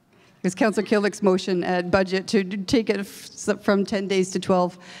 There's Councillor Killick's motion at budget to take it from 10 days to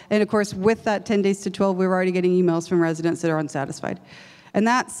 12. And of course, with that 10 days to 12, we were already getting emails from residents that are unsatisfied. And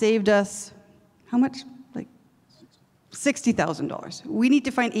that saved us, how much? Like $60,000. We need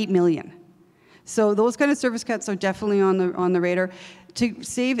to find $8 million. So those kind of service cuts are definitely on the radar. To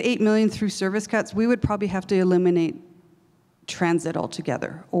save $8 million through service cuts, we would probably have to eliminate transit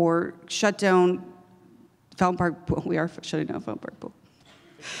altogether or shut down Fountain Park Pool. We are shutting down Fountain Park Pool.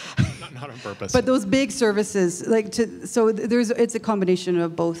 Not on purpose. But those big services, it's a combination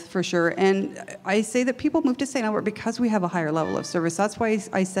of both for sure. And I say that people move to St. Albert because we have a higher level of service. That's why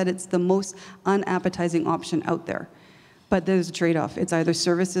I said it's the most unappetizing option out there. But there's a trade-off. It's either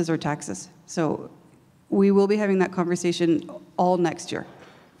services or taxes. So we will be having that conversation all next year,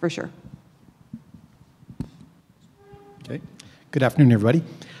 for sure. Okay. Good afternoon, everybody.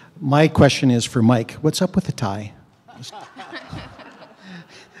 My question is for Mike. What's up with the tie?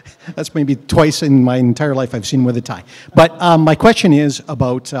 That's maybe twice in my entire life I've seen with a tie. But my question is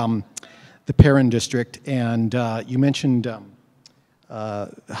about the Heron district, and you mentioned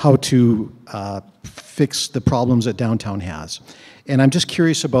how to fix the problems that downtown has. And I'm just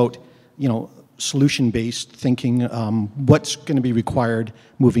curious about, solution-based thinking, what's going to be required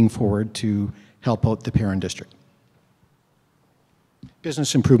moving forward to help out the Heron district?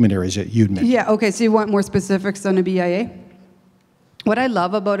 Business improvement areas that you'd mentioned. Yeah, okay, so you want more specifics on a BIA? What I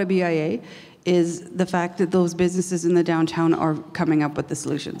love about a BIA is the fact that those businesses in the downtown are coming up with the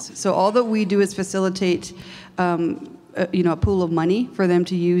solutions. So all that we do is facilitate a pool of money for them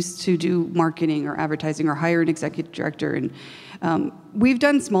to use to do marketing or advertising or hire an executive director. And we've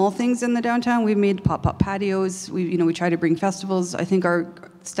done small things in the downtown. We've made pop-up patios. We try to bring festivals. I think our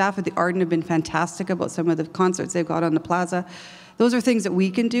staff at the Arden have been fantastic about some of the concerts they've got on the plaza. Those are things that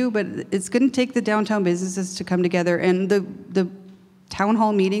we can do, but it's going to take the downtown businesses to come together. And the town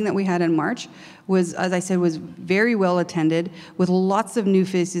hall meeting that we had in March was, as I said, was very well attended with lots of new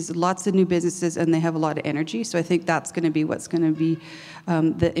faces, lots of new businesses, and they have a lot of energy. So I think that's going to be what's going to be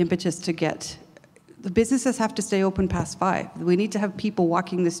the impetus to get. The businesses have to stay open past 5. We need to have people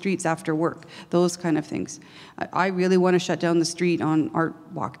walking the streets after work, those kind of things. I really want to shut down the street on Art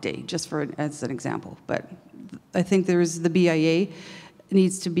Walk Day, just as an example. But I think there's the BIA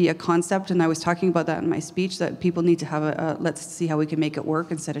needs to be a concept, and I was talking about that in my speech, that people need to have let's see how we can make it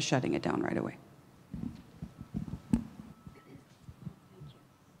work instead of shutting it down right away.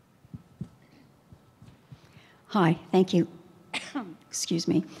 Hi, thank you. Excuse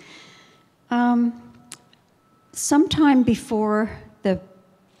me. Sometime before the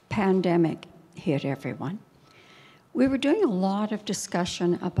pandemic hit everyone, we were doing a lot of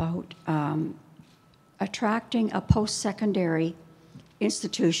discussion about attracting a post-secondary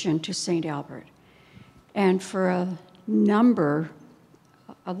institution to St. Albert. And for a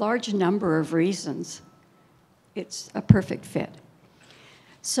large number of reasons, it's a perfect fit.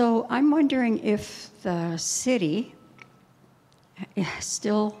 So I'm wondering if the city is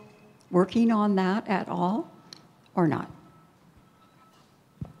still working on that at all or not.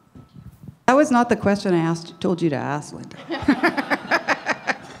 That was not the question I told you to ask, Linda.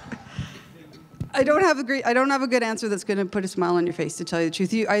 I don't have a good answer that's going to put a smile on your face, to tell you the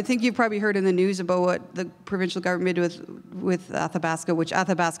truth. I think you've probably heard in the news about what the provincial government did with Athabasca, which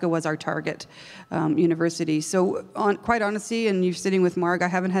Athabasca was our target university. So quite honestly, and you're sitting with Marg, I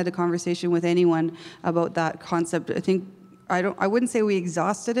haven't had a conversation with anyone about that concept. I wouldn't say we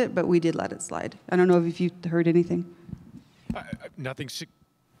exhausted it, but we did let it slide. I don't know if you've heard anything. Nothing.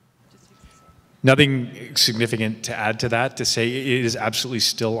 Nothing significant to add to that, to say it is absolutely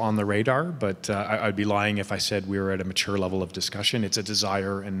still on the radar, but I'd be lying if I said we were at a mature level of discussion. It's a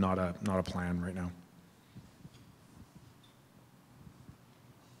desire and not a plan right now.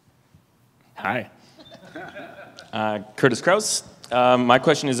 Hi. Curtis Kraus. My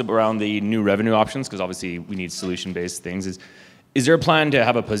question is around the new revenue options, because obviously we need solution-based things. Is there a plan to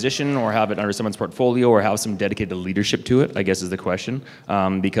have a position or have it under someone's portfolio or have some dedicated leadership to it, I guess is the question.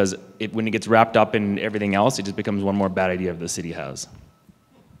 Because when it gets wrapped up in everything else, it just becomes one more bad idea the city has.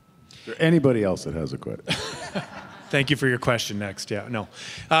 Is there anybody else that has a question? Thank you for your question. Next, yeah, no.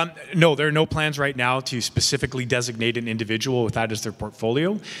 No, there are no plans right now to specifically designate an individual with that as their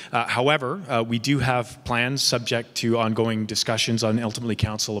portfolio. However, we do have plans subject to ongoing discussions on ultimately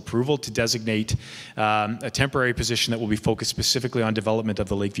council approval to designate a temporary position that will be focused specifically on development of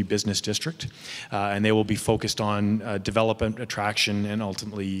the Lakeview Business District. And they will be focused on development, attraction, and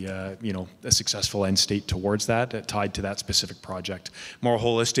ultimately, a successful end state towards that, tied to that specific project. More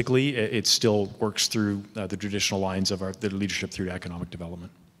holistically, it still works through the traditional lines of the leadership through economic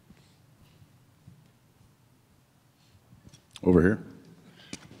development. Over here.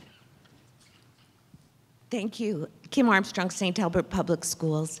 Thank you. Kim Armstrong, St. Albert Public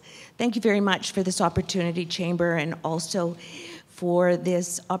Schools. Thank you very much for this opportunity, Chamber, and also for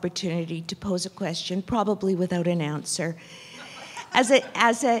this opportunity to pose a question, probably without an answer. As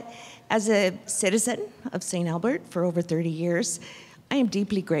a citizen of St. Albert for over 30 years, I am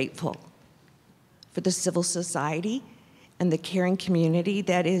deeply grateful for the civil society and the caring community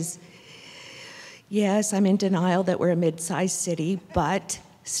that is, yes, I'm in denial that we're a mid-sized city, but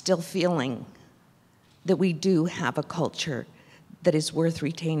still feeling that we do have a culture that is worth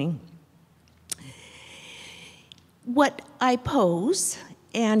retaining. What I pose,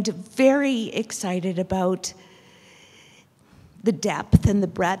 and very excited about the depth and the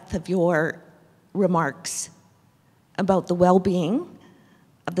breadth of your remarks about the well-being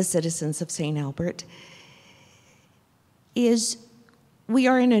of the citizens of St. Albert, is we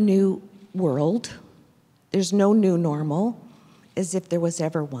are in a new world. There's no new normal, as if there was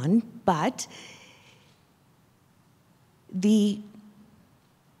ever one, but the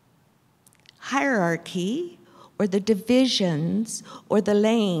hierarchy or the divisions or the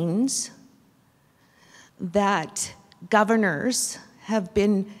lanes that governors have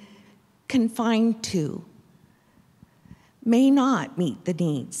been confined to may not meet the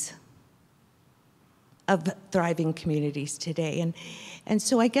needs of thriving communities today. And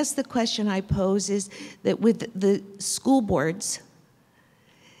so I guess the question I pose is that with the school boards,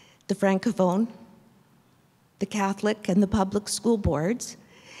 the Francophone, the Catholic and the public school boards,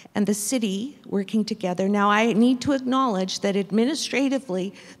 and the city working together. Now, I need to acknowledge that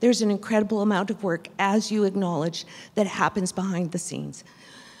administratively, there's an incredible amount of work, as you acknowledge, that happens behind the scenes.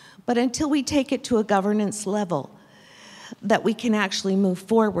 But until we take it to a governance level, that we can actually move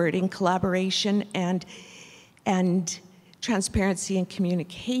forward in collaboration and transparency and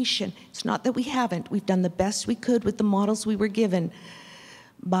communication. It's not that we haven't. We've done the best we could with the models we were given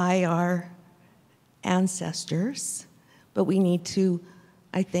by our ancestors, but we need to,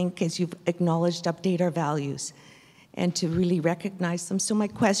 I think, as you've acknowledged, update our values and to really recognize them. So my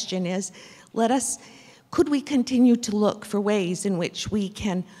question is, could we continue to look for ways in which we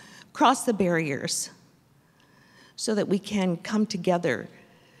can cross the barriers so that we can come together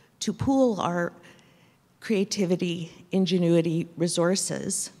to pool our creativity, ingenuity,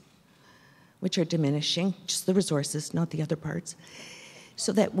 resources, which are diminishing, just the resources, not the other parts,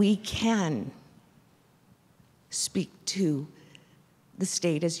 so that we can speak to the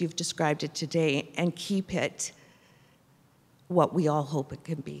state as you've described it today and keep it what we all hope it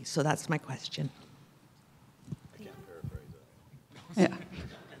can be. So that's my question. I can't paraphrase that. Yeah.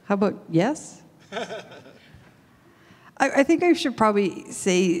 How about yes? I think I should probably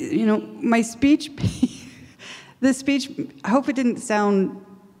say, my speech, this speech, I hope it didn't sound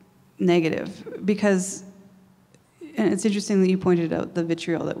negative, because, and it's interesting that you pointed out the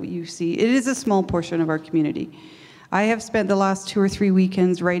vitriol that you see. It is a small portion of our community. I have spent the last 2 or 3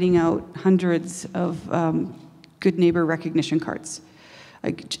 weekends writing out hundreds of good neighbor recognition cards.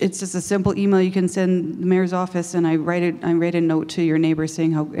 It's just a simple email you can send the mayor's office, and I write a note to your neighbor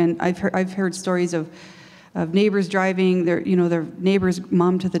saying how. And I've heard stories of neighbors driving their neighbor's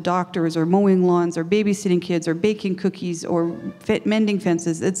mom to the doctors, or mowing lawns, or babysitting kids, or baking cookies, or mending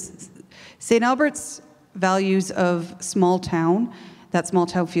fences. It's St. Albert's values of small town. That small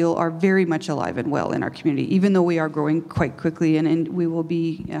town feel are very much alive and well in our community, even though we are growing quite quickly, and we will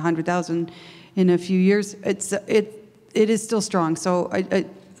be 100,000 in a few years. It is still strong. So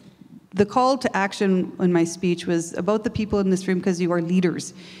the call to action in my speech was about the people in this room, because you are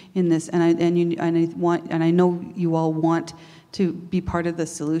leaders in this, and I know you all want to be part of the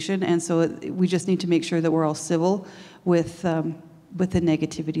solution, and so we just need to make sure that we're all civil with the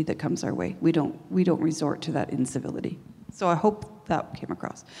negativity that comes our way. We don't resort to that incivility. So I hope that came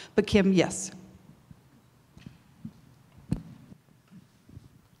across. But Kim, yes.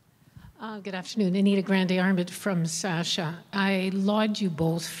 Good afternoon. Anita Grande-Armid from Sasha. I laud you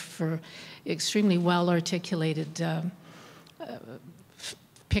both for extremely well-articulated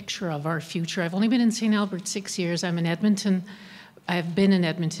picture of our future. I've only been in St. Albert 6 years. I'm in Edmonton. I've been an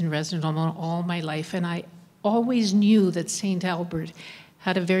Edmonton resident all my life, and I always knew that St. Albert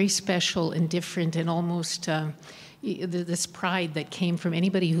had a very special and different and almost this pride that came from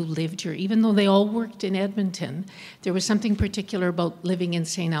anybody who lived here. Even though they all worked in Edmonton, there was something particular about living in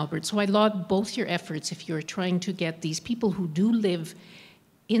St. Albert. So I laud both your efforts if you're trying to get these people who do live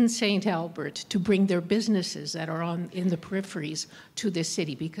in St. Albert to bring their businesses that are in the peripheries to this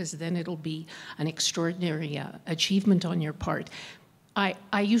city, because then it'll be an extraordinary achievement on your part.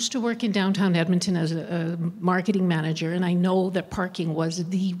 I used to work in downtown Edmonton as a marketing manager, and I know that parking was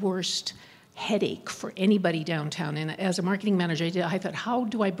the worst headache for anybody downtown. And as a marketing manager, I thought, how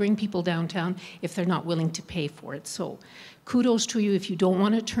do I bring people downtown if they're not willing to pay for it? So kudos to you if you don't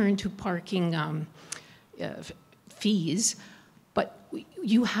want to turn to parking fees, but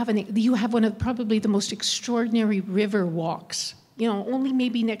you have one of probably the most extraordinary river walks, only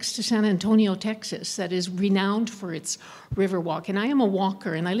maybe next to San Antonio, Texas, that is renowned for its river walk. And I am a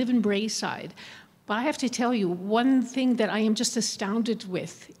walker, and I live in Brayside. But I have to tell you, one thing that I am just astounded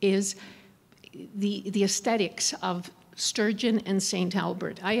with is the aesthetics of Sturgeon and St.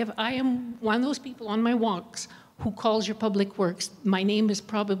 Albert. I am one of those people on my walks who calls your public works. My name is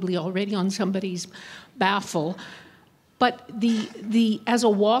probably already on somebody's baffle. But as a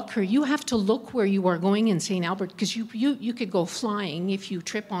walker, you have to look where you are going in St. Albert, because you could go flying if you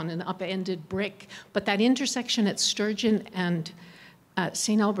trip on an upended brick. But that intersection at Sturgeon and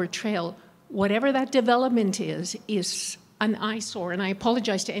St. Albert Trail, whatever that development is an eyesore. And I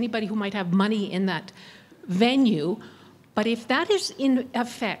apologize to anybody who might have money in that venue. But if that is in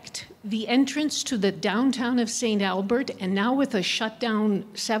effect the entrance to the downtown of St. Albert, and now with a shutdown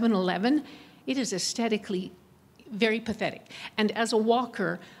 7-Eleven, it is aesthetically very pathetic. And as a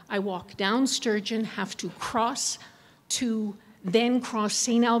walker, I walk down Sturgeon, have to cross to then cross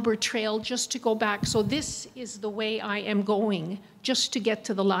St. Albert Trail just to go back. So this is the way I am just to get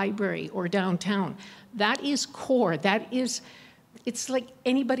to the library or downtown. That is core. It's like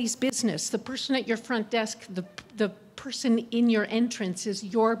anybody's business. The person at your front desk, the person in your entrance is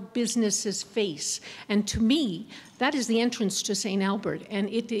your business's face. And to me, that is the entrance to St. Albert, and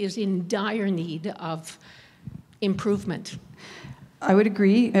it is in dire need of improvement. I would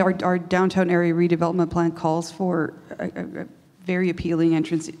agree. Our downtown area redevelopment plan calls for a very appealing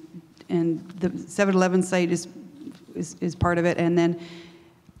entrance, and the 7-Eleven site is part of it. And then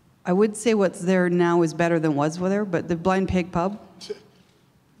I would say what's there now is better than was there, but the Blind Pig Pub,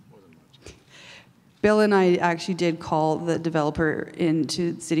 Bill and I actually did call the developer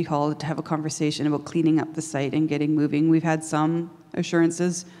into City Hall to have a conversation about cleaning up the site and getting moving. We've had some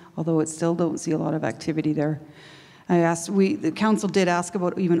assurances, although it still don't see a lot of activity there. The council did ask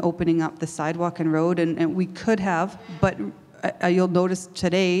about even opening up the sidewalk and road, and we could have, but you'll notice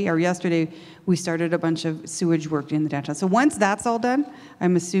today or yesterday, we started a bunch of sewage work in the downtown. So once that's all done,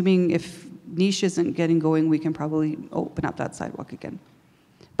 I'm assuming if Niche isn't getting going, we can probably open up that sidewalk again.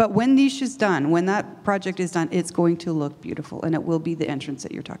 But when Niche is done, when that project is done, it's going to look beautiful, and it will be the entrance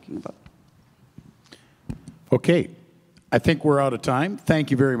that you're talking about. Okay. I think we're out of time.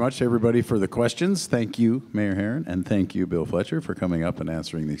 Thank you very much, everybody, for the questions. Thank you, Mayor Heron, and thank you, Bill Fletcher, for coming up and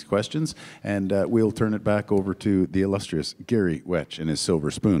answering these questions. And we'll turn it back over to the illustrious Gary Wetch and his silver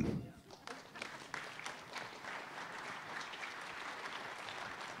spoon.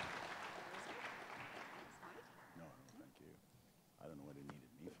 No, thank you. I don't know what he needed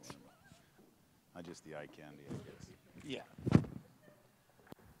me for. I just the eye candy, I guess. Yeah.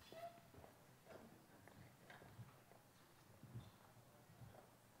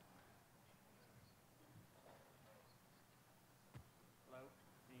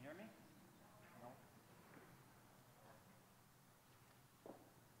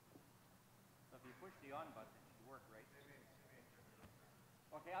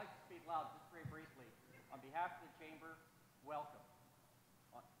 Okay, I'd like to speak loud just very briefly. On behalf of the Chamber, welcome.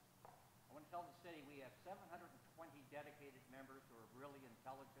 I want to tell the city we have 720 dedicated members who are really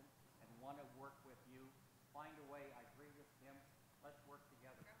intelligent and want to work with you. Find a way. I agree with him. Let's work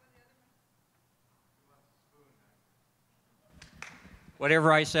together.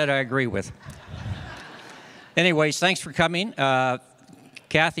 Whatever I said, I agree with. Anyways, thanks for coming.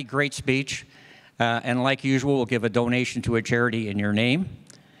 Cathy, great speech. And like usual, we'll give a donation to a charity in your name.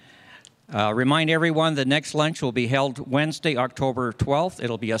 Remind everyone the next lunch will be held Wednesday, October 12th.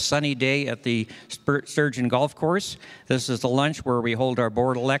 It'll be a sunny day at the Sturgeon Golf Course. This is the lunch where we hold our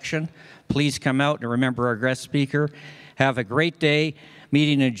board election. Please come out and remember our guest speaker. Have a great day.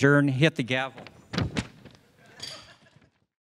 Meeting adjourned. Hit the gavel.